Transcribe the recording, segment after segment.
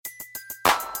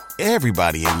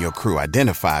Everybody in your crew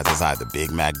identifies as either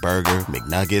Big Mac Burger,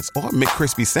 McNuggets, or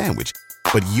McCrispy Sandwich.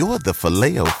 But you're the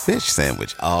Filet-O-Fish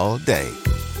Sandwich all day.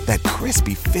 That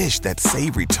crispy fish, that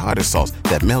savory tartar sauce,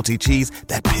 that melty cheese,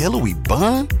 that pillowy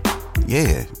bun.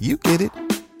 Yeah, you get it.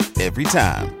 Every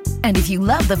time. And if you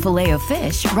love the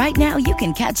Filet-O-Fish, right now you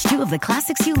can catch two of the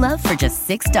classics you love for just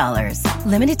 $6.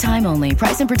 Limited time only.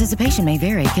 Price and participation may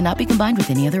vary. Cannot be combined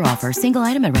with any other offer. Single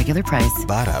item at regular price.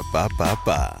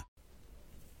 Ba-da-ba-ba-ba.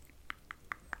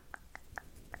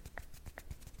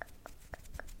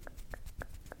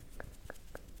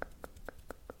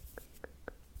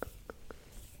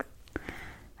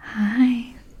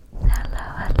 Hi. Hello,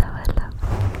 hello, hello.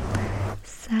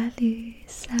 Salut,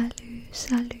 salut,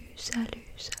 salut, salut,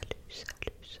 salut,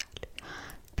 salut, salut.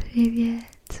 Привет,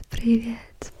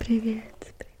 привет, привет,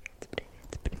 привет,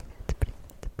 привет, привет,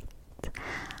 привет.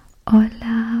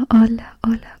 Hola, hola,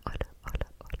 hola, hola, hola,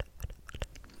 hola, hola.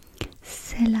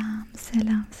 Selam,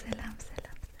 selam, selam,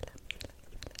 selam, selam, selam.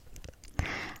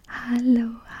 Hallo,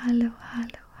 hallo,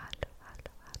 hallo, hallo,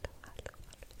 hallo, hallo, hallo,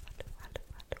 hallo, hallo,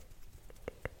 hallo.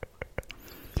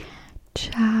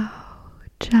 Ciao,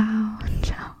 ciao,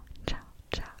 ciao, ciao,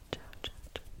 ciao, ciao, ciao,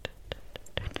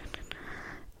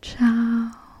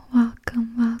 ciao. Welcome,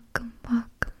 welcome,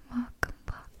 welcome, welcome,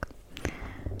 welcome.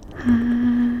 Hi.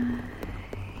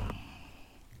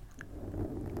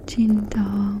 Dzień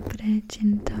dobry,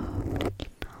 dzień dobry,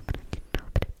 dzień dobry, dzień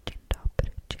dobry, dzień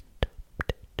dobry, dzień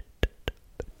dobry.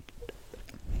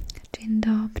 Dzień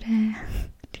dobry,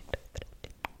 dzień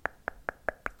dobry.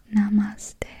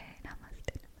 Namaste,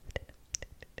 namaste, namaste.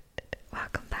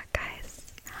 Welcome back,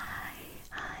 guys. Hi,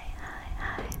 hi, hi,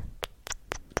 hi.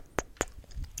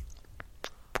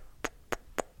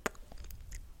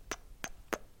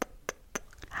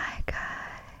 Hi,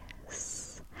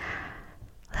 guys.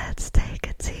 Let's take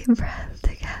a deep breath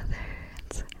together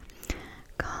and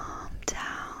calm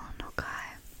down,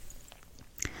 okay?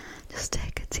 Just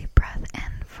take a deep breath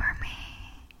in for me.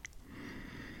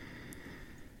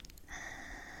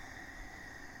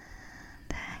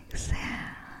 And exhale.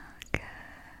 Good.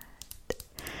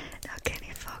 Now can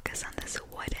you focus on this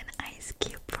wooden ice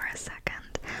cube for a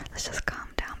second? Let's just calm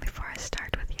down before I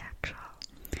start with the actual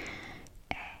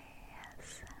ASMR.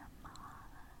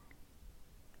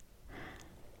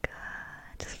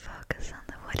 Good. Just focus on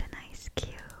the wooden ice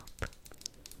cube.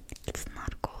 It's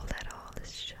not cold at all.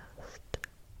 It's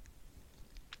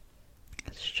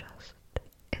just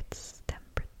its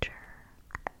temperature.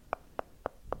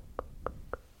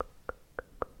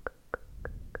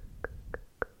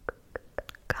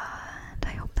 God,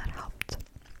 I hope that helped.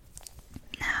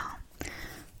 Now,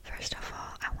 first of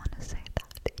all, I want to say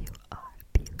that you are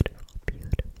beautiful,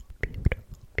 beautiful,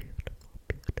 beautiful, beautiful,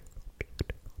 beautiful,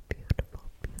 beautiful, beautiful,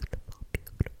 beautiful,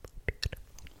 beautiful, beautiful.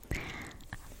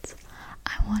 And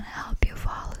I want to help you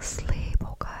fall asleep,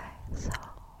 okay? So,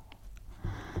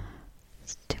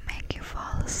 to make you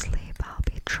fall asleep, I'll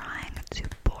be trying to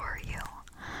bore you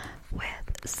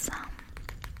with some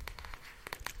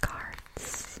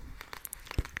cards,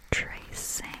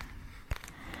 tracing,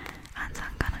 and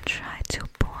I'm gonna try to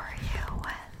bore you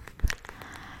with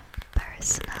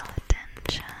personal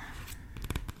attention.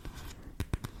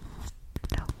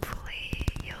 Hopefully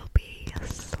you'll be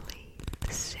asleep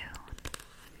soon.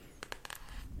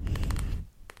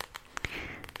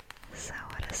 So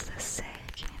what does this say?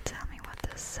 Can you tell me what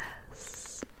this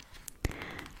says?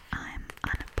 I'm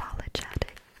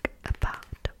unapologetic about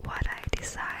what I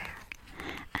desire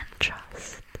and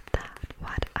trust that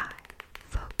what I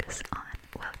focus on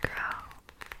will grow.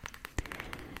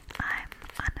 I'm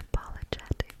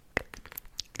unapologetic.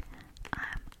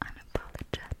 I'm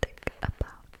unapologetic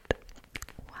about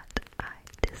what I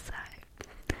desire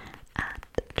and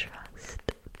trust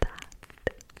that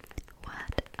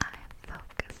what I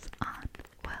focus on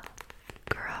will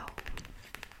grow.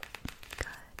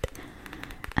 Good.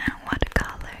 And what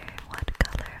color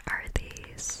are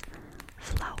these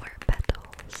flower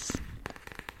petals?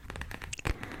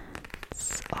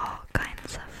 It's all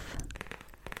kinds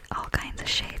of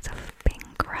shades of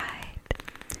pink, right?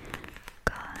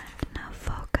 Good. Now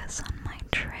focus on my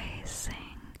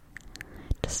tracing.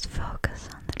 Just focus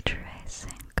on the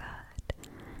tracing. Good.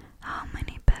 How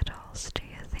many petals do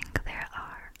you think there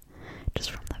are?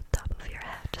 Just from the top of your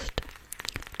head.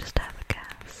 Just have a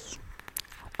guess.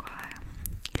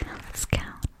 Okay. Let's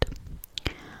count.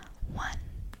 1,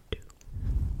 2,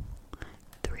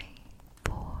 3,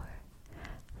 4,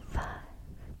 5.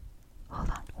 Hold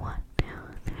on. 1, 2,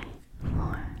 3,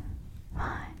 4,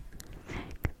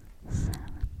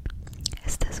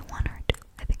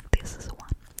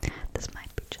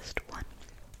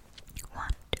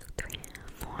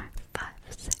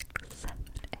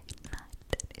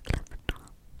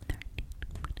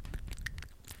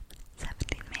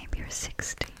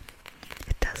 60.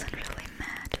 It doesn't really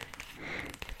matter.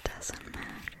 It doesn't matter.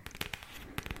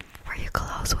 Were you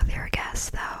close with your guess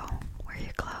though? Were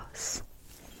you close?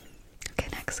 Okay,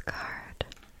 next card.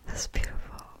 This is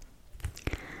beautiful.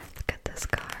 Look at this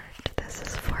card. This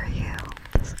is for you.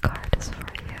 This card is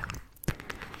for you.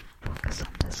 Focus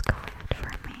on this card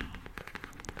for me.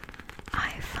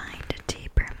 I find a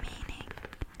deeper meaning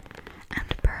and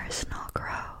personal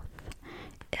growth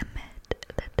amid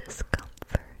the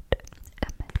discomfort.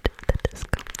 Amid the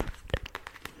discomfort.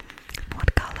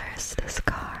 What color is this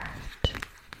card?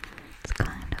 It's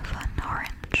kind of an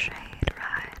orange shade,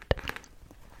 right?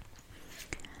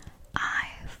 I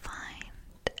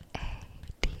find a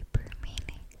deeper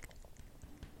meaning.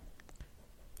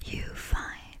 You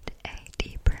find a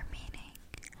deeper meaning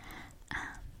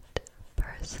and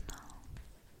personal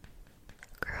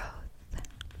growth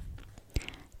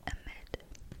amid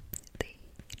the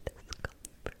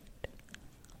discomfort.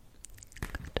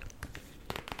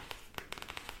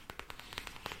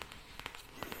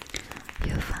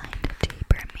 You find a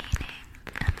deeper meaning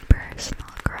and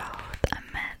personal growth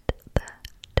amid the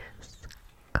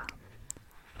discomfort.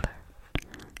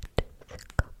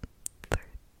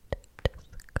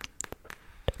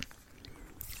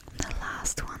 The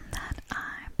last one that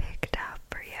I picked out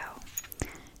for you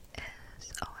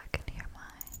is, oh, I can hear my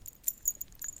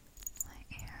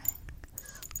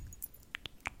earrings.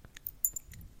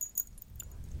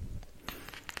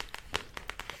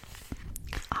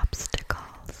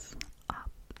 Obstacles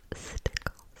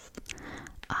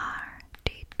are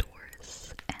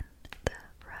detours in the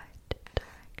right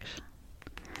direction.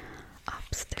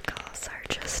 Obstacles are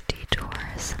just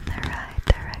detours in the right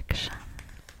direction.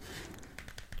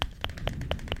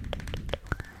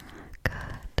 Good.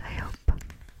 I hope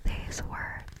these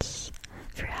words,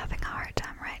 if you're having a hard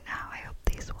time right now, I hope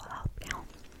these will help you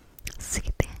see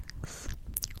things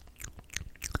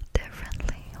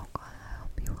differently. Oh God, I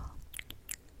hope you will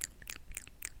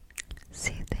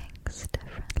see things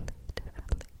differently.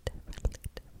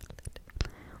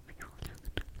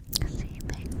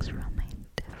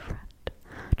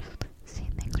 See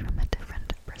things from a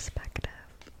different perspective.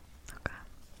 Okay.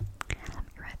 Let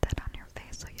me write that on your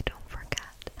face so you don't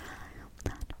forget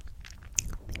that.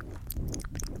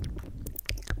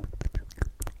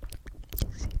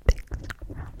 See things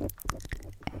from a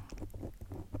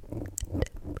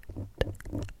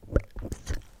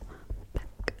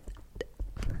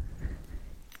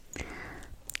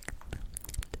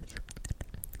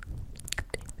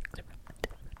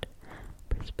different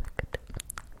perspective.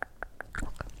 Okay.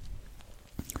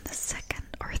 The second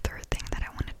or third thing that I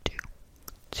want to do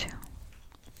to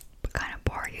kind of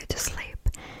bore you to sleep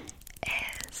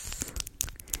is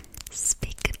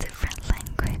speak a different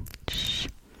language.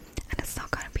 And it's not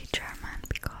going to be German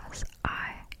because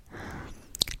I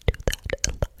do that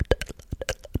a lot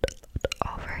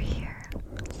over here.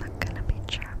 It's not going to be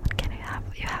German. Can you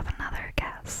have another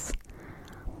guess?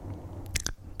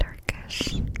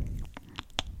 Turkish.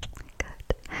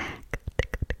 Good.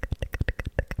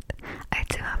 I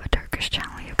do have a Turkish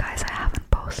channel, you guys. I haven't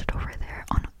posted over there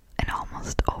in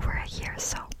almost over a year,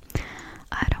 so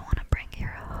I don't want to bring your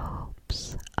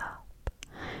hopes up.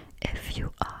 If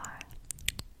you are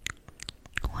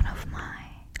one of my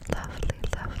lovely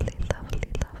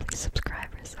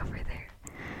subscribers over there,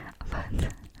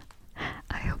 but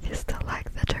I hope you still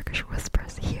like the Turkish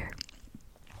whispers here.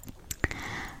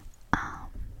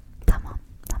 Tamam.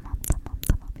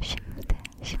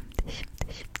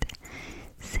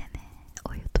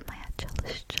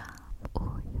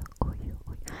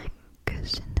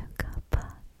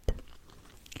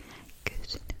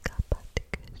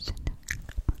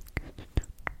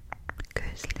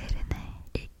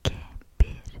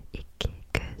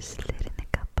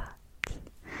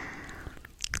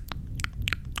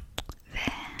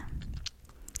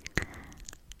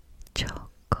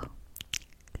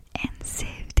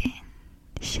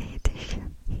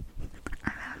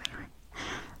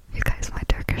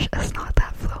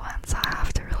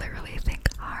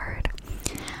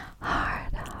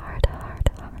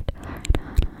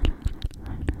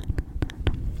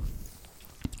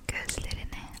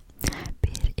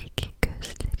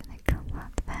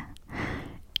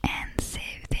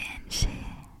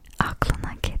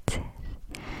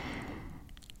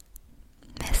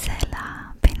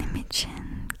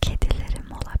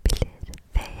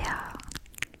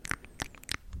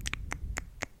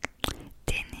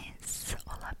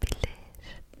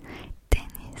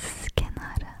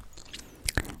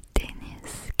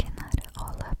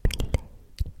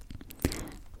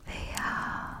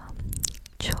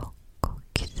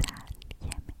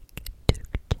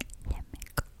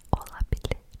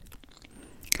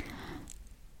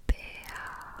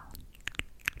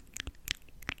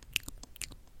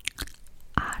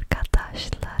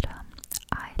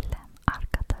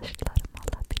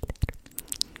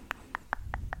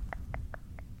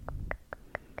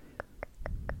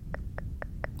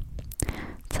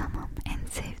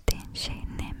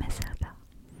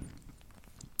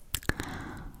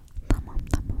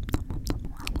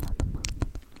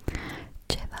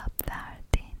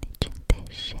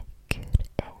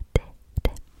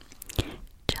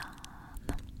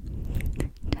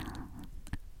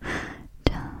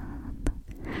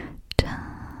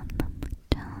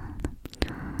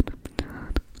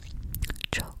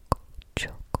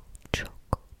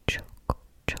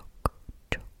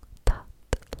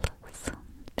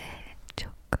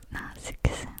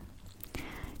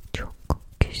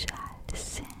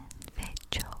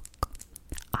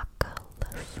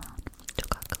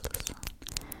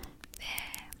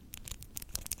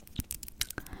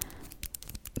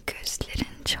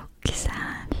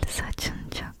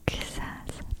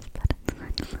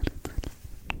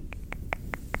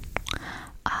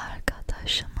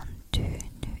 arkadaşımın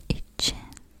düğünü için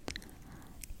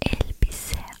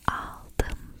elbise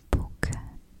aldım bugün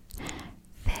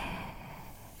ve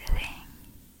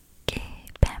rengi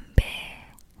pembe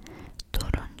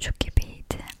turuncu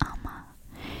gibiydi ama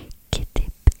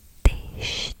gidip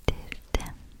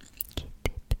değiştirdim.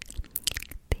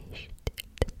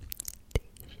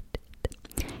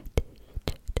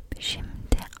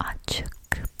 Şimdi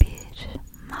açık bir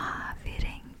mavi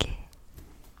rengi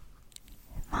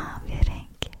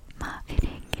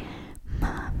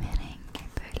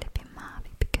böyle bir mavi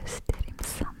bir göstereyim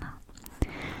sana.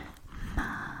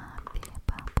 Mavi,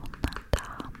 bak bundan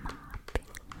daha mavi,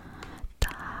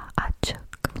 daha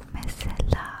açık,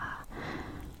 mesela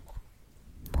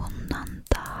bundan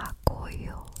daha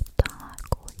koyu,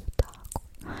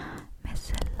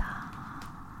 mesela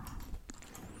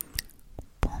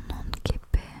bunun gibi.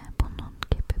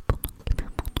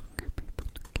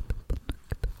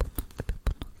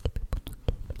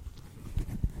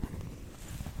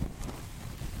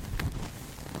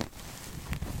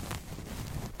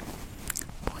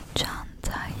 Bu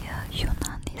çantayı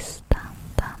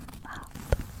Yunanistan'dan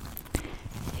aldım.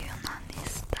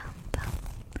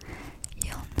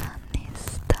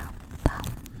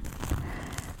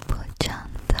 Bu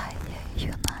çantayı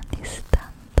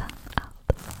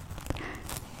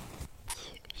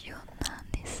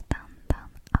Yunanistan'dan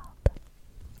aldım.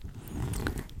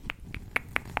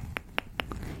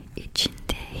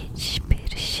 İçinde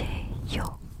hiçbir şey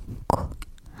yok.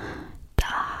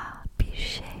 Daha bir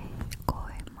şey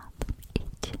koymadım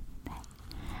içine.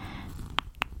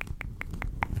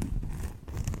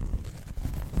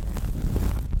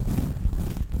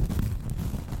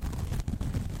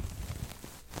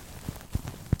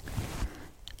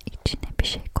 İçine bir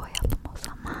şey koyalım o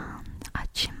zaman.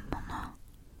 Açayım bunu.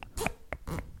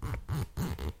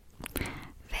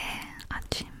 Ve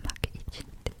açayım bak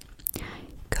içinde.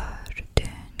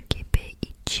 Gördüğün gibi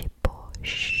içi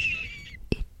boş.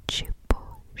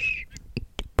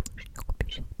 Yok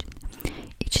bir şey içinde.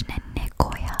 İçine ne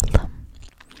koyalım?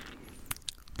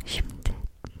 Şimdi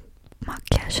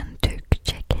makyajın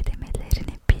Türkçe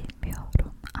kelimelerini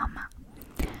bilmiyorum ama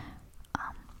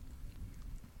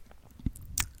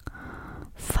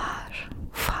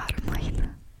far mıydı?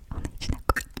 Onun içine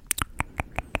koy.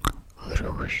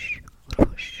 Ruj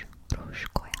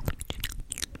koyalım içine.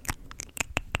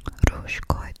 Ruj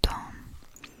koydum.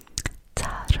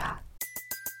 Tarak.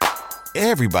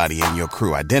 Everybody in your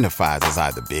crew identifies as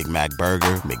either Big Mac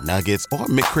Burger, McNuggets, or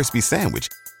McCrispy Sandwich.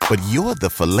 But you're the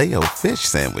Filet-O-Fish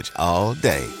Sandwich all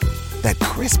day. That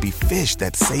crispy fish,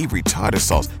 that savory tartar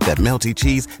sauce, that melty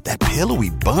cheese, that pillowy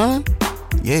bun.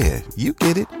 Yeah, you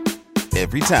get it.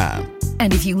 Every time.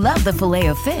 And if you love the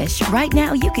Filet-O-Fish, right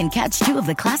now you can catch two of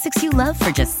the classics you love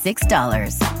for just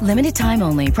 $6. Limited time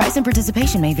only. Price and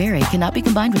participation may vary. Cannot be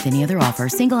combined with any other offer.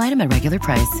 Single item at regular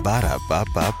price.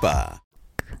 Ba-da-ba-ba-ba.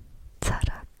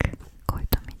 Tarak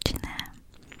koydum içine.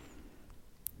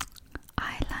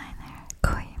 Eyeliner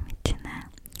koyayım içine.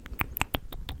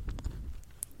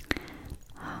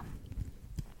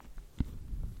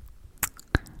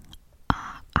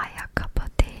 Ayakkabı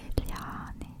değil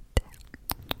ya, neydi?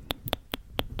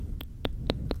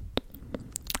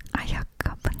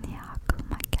 Ayakkabı niye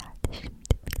aklıma geldi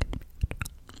şimdi bilmiyorum.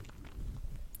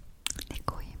 Ne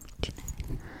koyayım içine?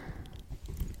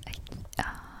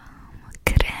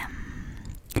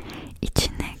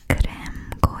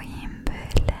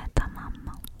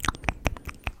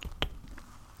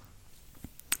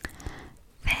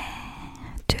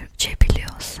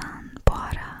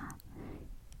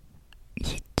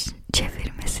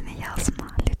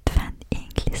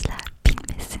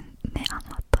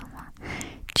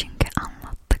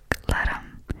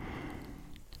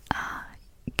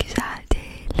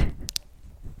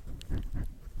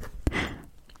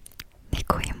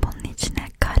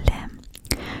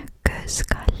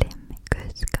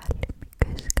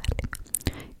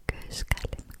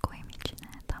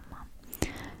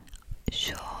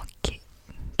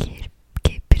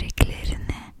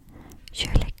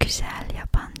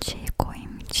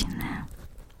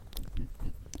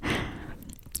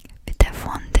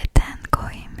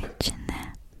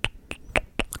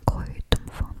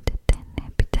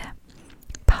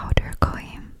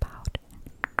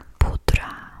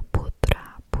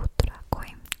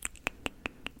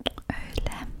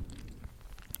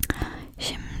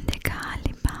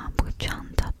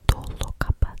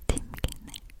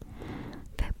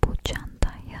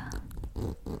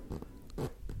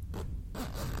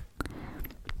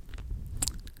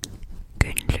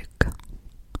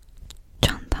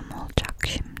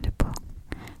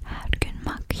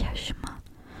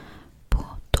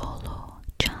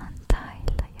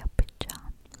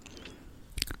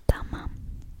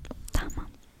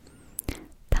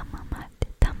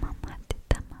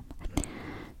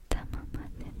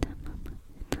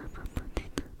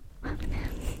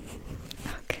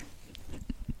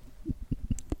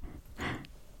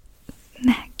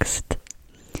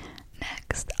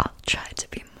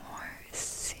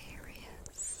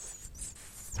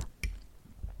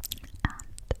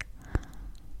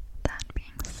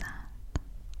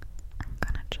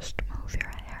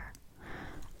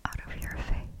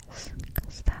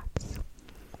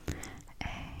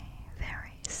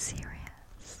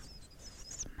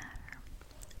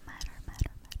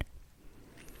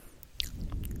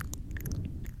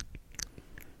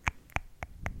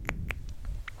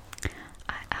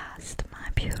 asked my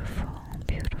beautiful,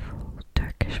 beautiful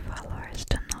Turkish followers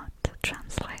to not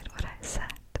translate what I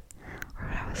said or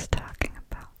what I was talking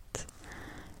about,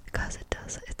 because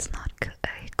it's not a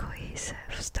cohesive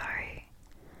story.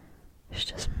 It's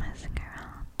just messing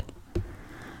around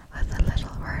with the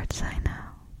little words I know.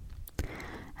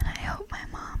 And I hope my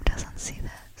mom doesn't see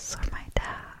this, or my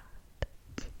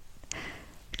dad,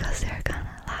 because they're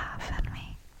gonna laugh at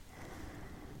me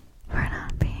for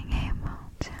not being able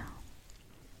to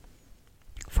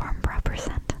form proper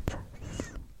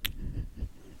sentences.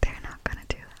 They're not gonna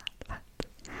do that, but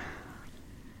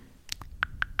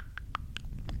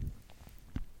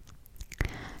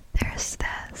there's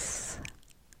this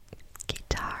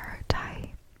guitar type.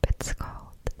 It's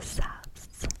called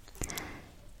Saz.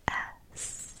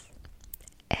 S-A-Z.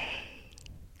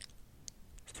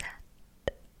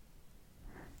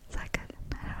 It's like I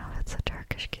don't know if it's a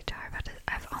Turkish guitar, but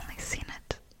I've only seen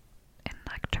it in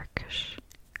like Turkish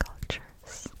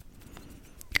cultures.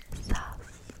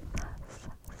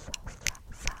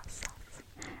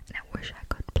 And I wish I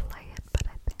could play it, but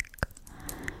I think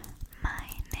my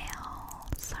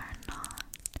nails are not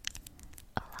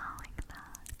allowing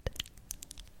that.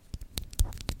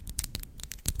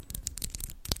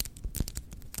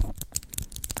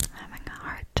 I'm having a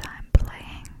hard time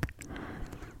playing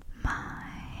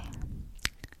my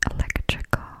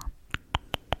electrical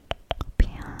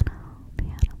piano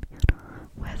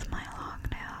with my long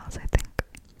nails. I think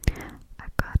I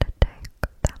gotta take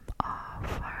them off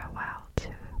for a while to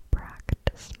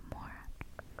practice more.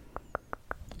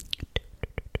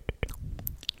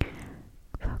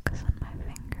 Focus on my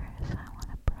fingers. I want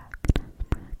to practice.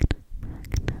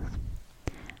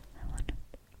 I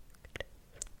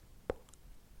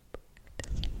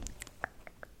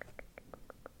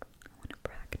want to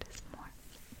practice more.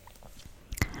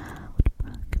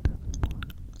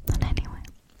 And anyway,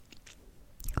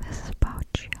 this is about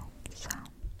you, so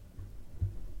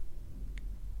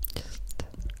just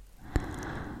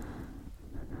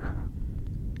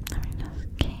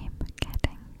keep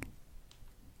getting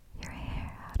your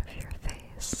hair out of your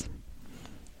face.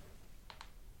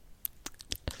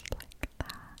 Just like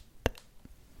that.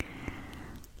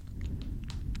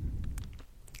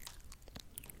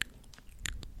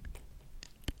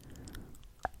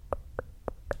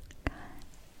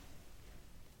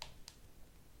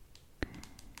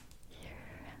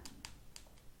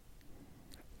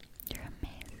 You're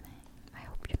amazing. I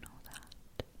hope you know that.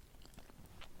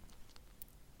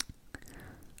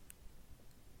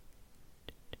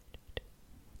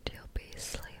 You'll be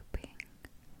sleeping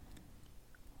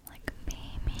like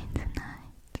me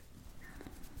tonight.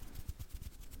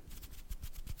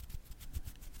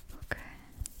 Okay.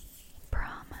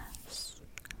 Promise.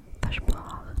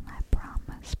 Versprochen. I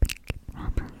promise. Pinky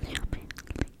promise. You'll be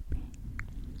sleeping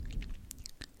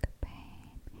like a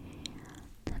baby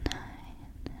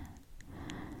tonight.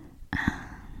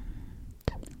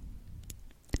 And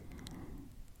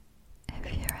if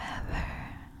you're ever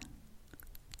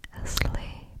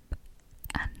asleep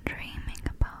and dreaming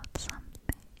about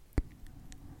something,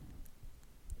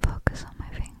 focus on my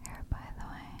finger, by the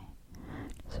way.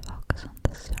 Just focus on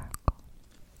the circle.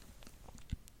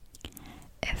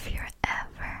 If you're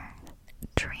ever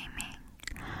dreaming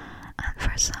and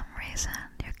for some reason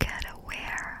you get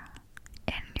aware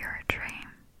in your dream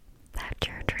that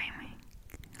you're dreaming,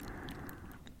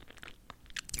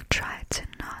 try to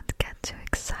not get too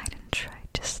excited, try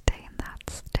to stay in that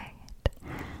state.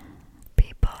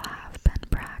 People have been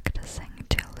practicing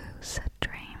to lucid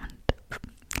dream and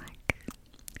like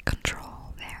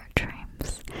control their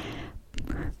dreams.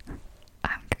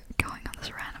 I'm going on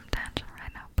this random tangent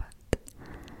right now, but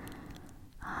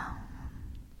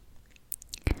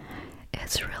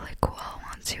it's really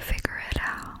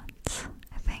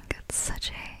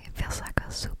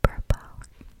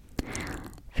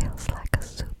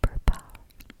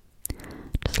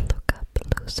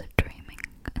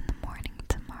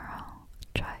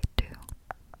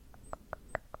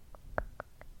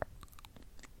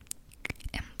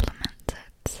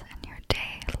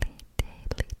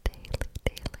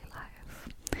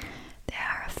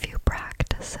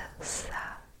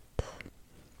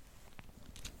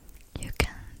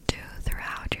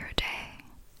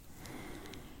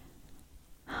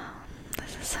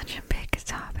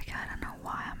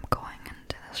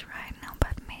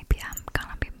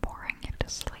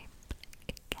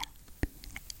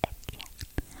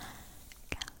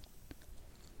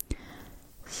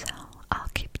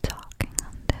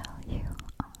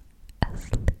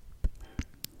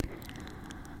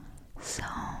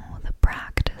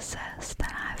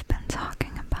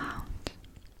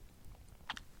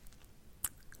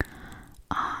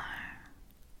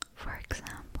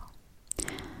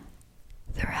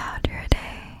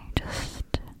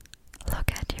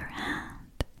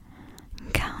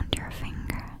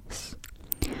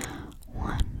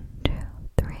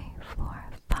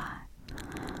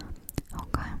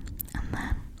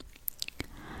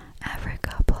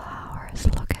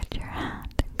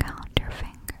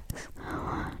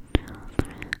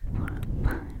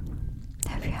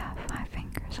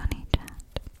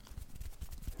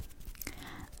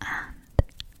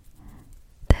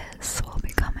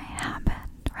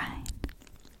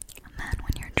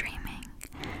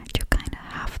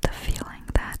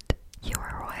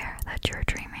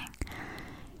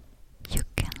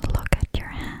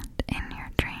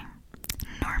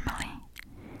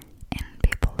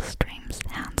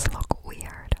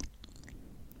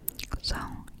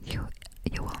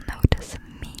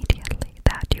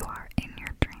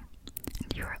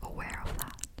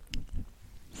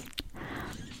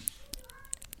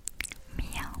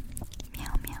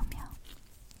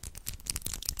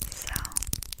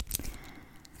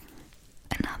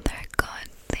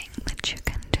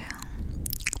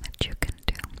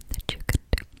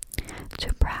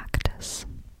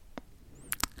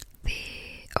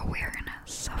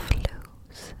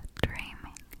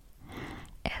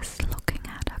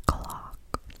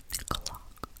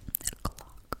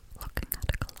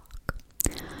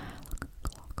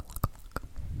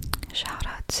Shout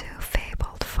out to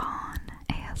Fabled Fawn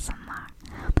ASMR.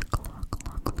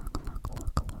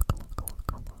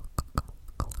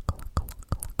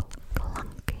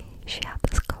 Clunky. She had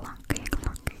this clunky.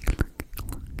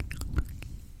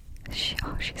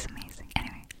 She's amazing.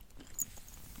 Anyway,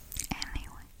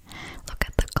 look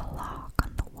at the clock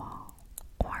on the wall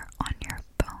or on your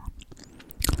phone.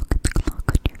 Look at the clock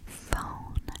on your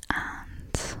phone,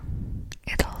 and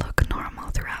it'll look normal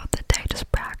throughout the day.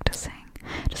 Just practicing.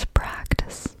 Just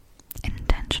practice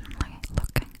intentionally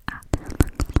looking at the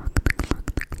clock.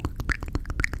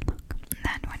 And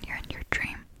then when you're in your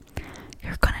dream,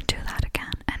 you're gonna do that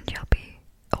again, and you'll be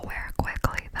aware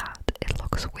quickly that it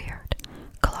looks weird.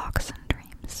 Clocks and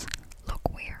dreams look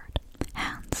weird.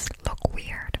 Hands look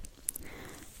weird.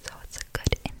 So it's a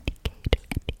good indicator.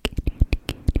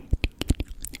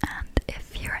 And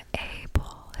if you're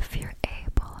able to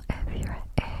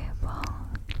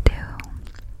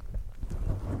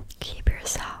keep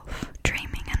yourself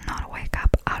dreaming and not wake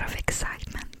up out of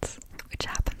excitement, which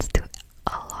happens to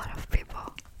a lot of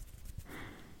people.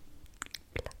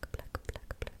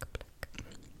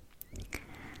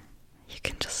 You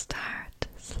can just start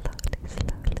slowly,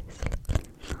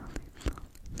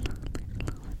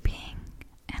 being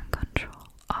in control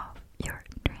of your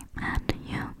dream, and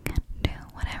you can do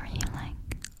whatever you like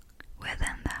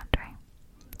within that dream.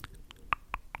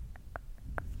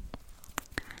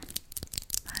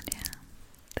 But yeah,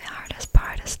 the hardest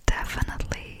part is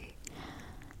definitely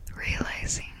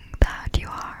realizing that you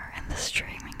are in this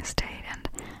dreaming state and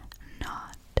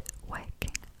not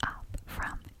waking up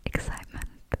from excitement.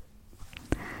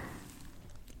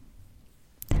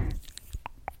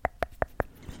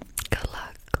 Good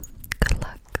luck. Good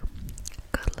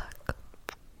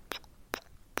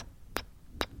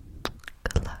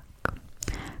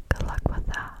luck with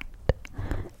that.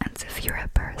 And if you're a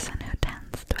person who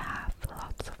tends to have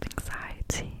lots of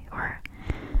anxiety or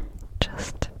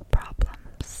just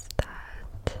problems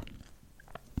that,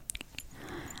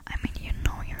 you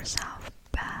know yourself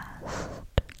best.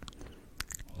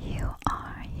 You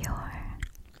are your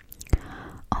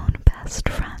own best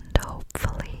friend.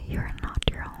 Hopefully you're not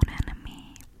your own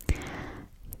enemy.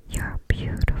 Your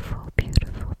beautiful,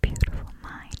 beautiful, beautiful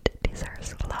mind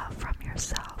deserves love from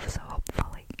yourself. So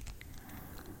hopefully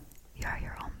you're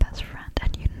your own best friend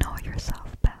and you know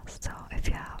yourself best. So if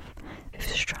you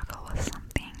struggle with some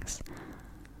things,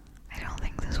 I don't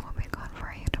think this will be good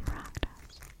for you to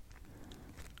practice.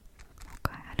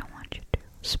 Okay, I don't want you to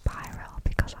spiral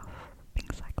because of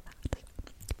things like that.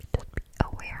 Just be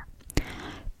aware.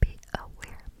 Be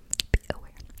aware.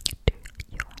 Do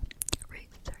your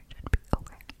research and be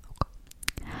aware.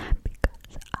 Okay?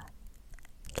 Because I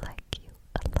like you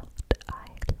a lot.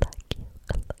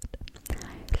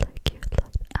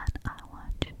 And I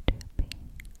want you to be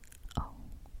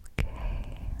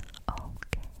okay. I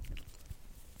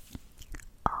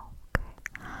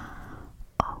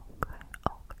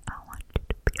want you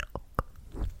to be okay.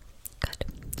 Good.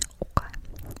 Okay.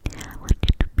 I want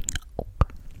you to be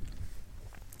okay.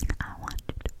 I want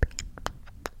you to be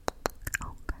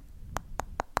okay.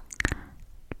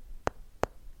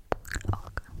 I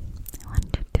want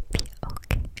you to be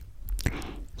okay.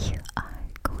 You are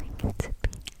going to be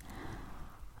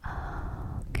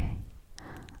okay.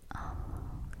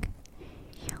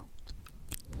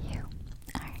 You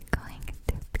are going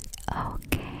to be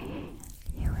okay.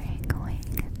 You are going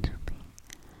to be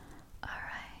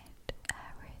alright.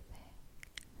 Everything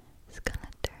is gonna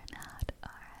turn out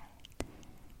alright.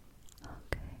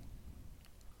 Okay.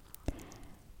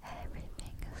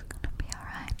 Everything is gonna be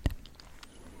alright.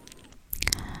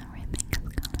 Everything is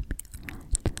gonna be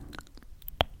alright.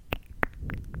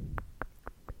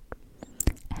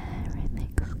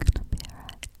 Everything is gonna be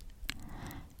alright.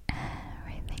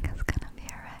 Everything is gonna be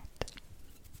alright.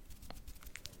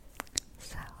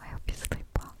 So I hope you sleep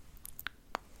well.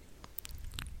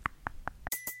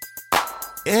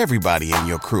 Everybody in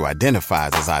your crew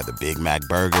identifies as either Big Mac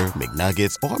Burger,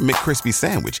 McNuggets, or McCrispy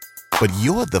Sandwich. But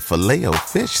you're the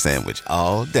Filet-O-Fish Sandwich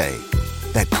all day.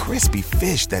 That crispy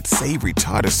fish, that savory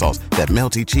tartar sauce, that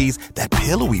melty cheese, that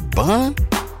pillowy bun.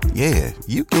 Yeah,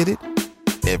 you get it.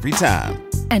 Every time.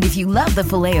 And if you love the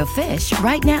Filet-O-Fish,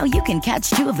 right now you can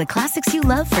catch 2 of the classics you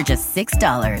love for just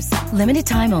 $6. Limited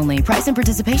time only. Price and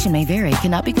participation may vary.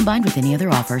 Cannot be combined with any other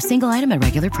offer. Single item at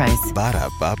regular price.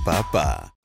 Ba-da-ba-ba-ba.